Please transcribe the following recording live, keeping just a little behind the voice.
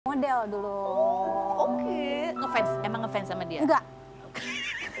model dulu. Oke. Ngefans, emang ngefans sama dia? Enggak.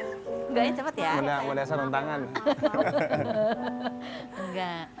 Enggak ya, cepet ya? Udah sarung tangan.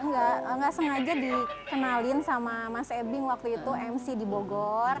 Enggak sengaja dikenalin sama Mas Ebing waktu itu MC di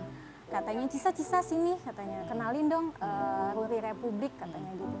Bogor. Katanya Cisa sini katanya. Kenalin dong Ruri Republik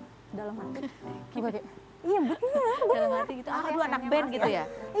katanya gitu. Dalam hati. Iya benar. Dalam hati gitu. Aduh anak band gitu ya?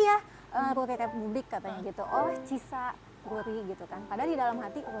 Iya, Ruri Republik katanya gitu. Oh Cisa Ruri gitu kan. Padahal di dalam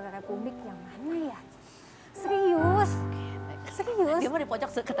hati Ruri Republik yang mana ya? Serius. Dia mau di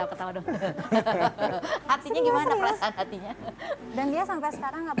pojok ketawa-ketawa dong. Hatinya gimana perasaan hatinya? Dan dia sampai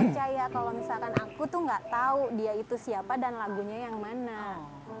sekarang nggak percaya kalau misalkan aku tuh nggak tahu dia itu siapa dan lagunya yang mana.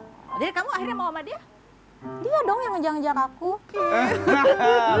 Jadi kamu akhirnya mau sama dia? Dia dong yang ngejar-ngejar aku.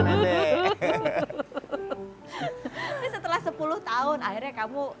 Ini setelah 10 tahun akhirnya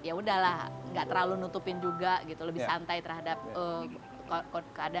kamu ya udahlah nggak terlalu nutupin juga gitu, lebih santai terhadap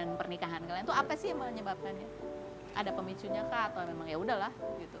keadaan pernikahan kalian. Itu apa sih yang menyebabkannya? Ada pemicunya kah atau memang ya udahlah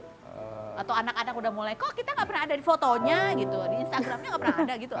gitu? Atau anak-anak udah mulai kok kita nggak pernah ada di fotonya gitu, di Instagramnya nggak pernah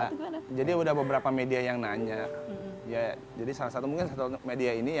ada gitu? Atau gimana? Jadi udah beberapa media yang nanya. Ya, jadi salah satu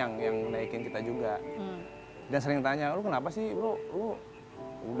media ini yang naikin kita juga. Dan sering tanya, lu kenapa sih lu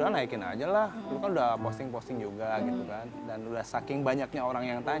udah naikin aja lah, lu kan udah posting juga gitu kan. Dan udah saking banyaknya orang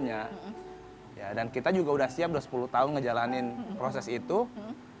yang tanya. Ya, dan kita juga udah siap, udah 10 tahun ngejalanin proses itu.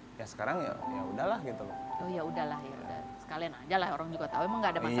 Ya sekarang ya udahlah gitu loh. Oh ya udahlah ya udah. Sekalian aja lah, orang juga tahu emang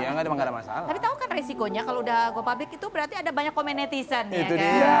nggak ada masalah. Iya, nggak ada masalah. Tapi tahu kan resikonya kalau udah go public itu berarti ada banyak komen netizen ya itu kan?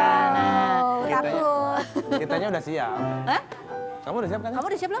 dia. Kitanya udah siap. Hah? Kamu udah siap kan? Kamu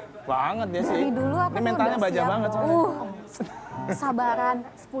udah siap belum? Banget ya sih. Dari dulu aku ini mentalnya udah baja siap. banget soalnya. Sabaran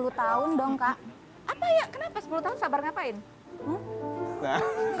 10 tahun dong Kak. Apa ya? Kenapa 10 tahun sabar ngapain? Nah,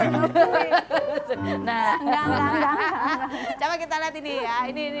 enggak. Coba kita lihat ini ya.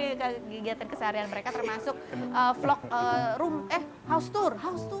 Ini kegiatan keseharian mereka termasuk vlog house tour.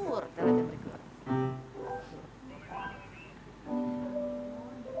 Kita lihat yang berikut.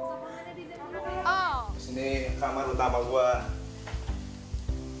 Oh. Sini kamar utama gua.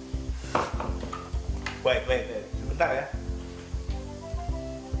 Baik. Sebentar ya.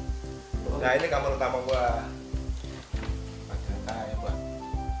 Nah, ini kamar utama gua. Pakai buat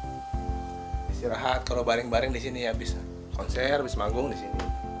istirahat, kalau baring-baring di sini ya bisa konser, habis manggung di sini.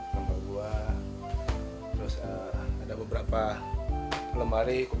 Kamar gua. Terus ada beberapa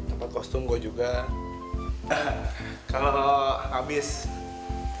lemari tempat kostum gua juga. Kalau habis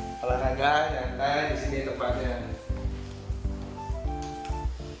olahraga nyantai di sini tempatnya.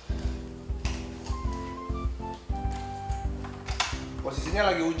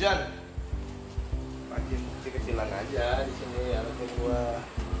 Posisinya lagi hujan. Lagi kecil-kecilan aja di sini alatnya gua.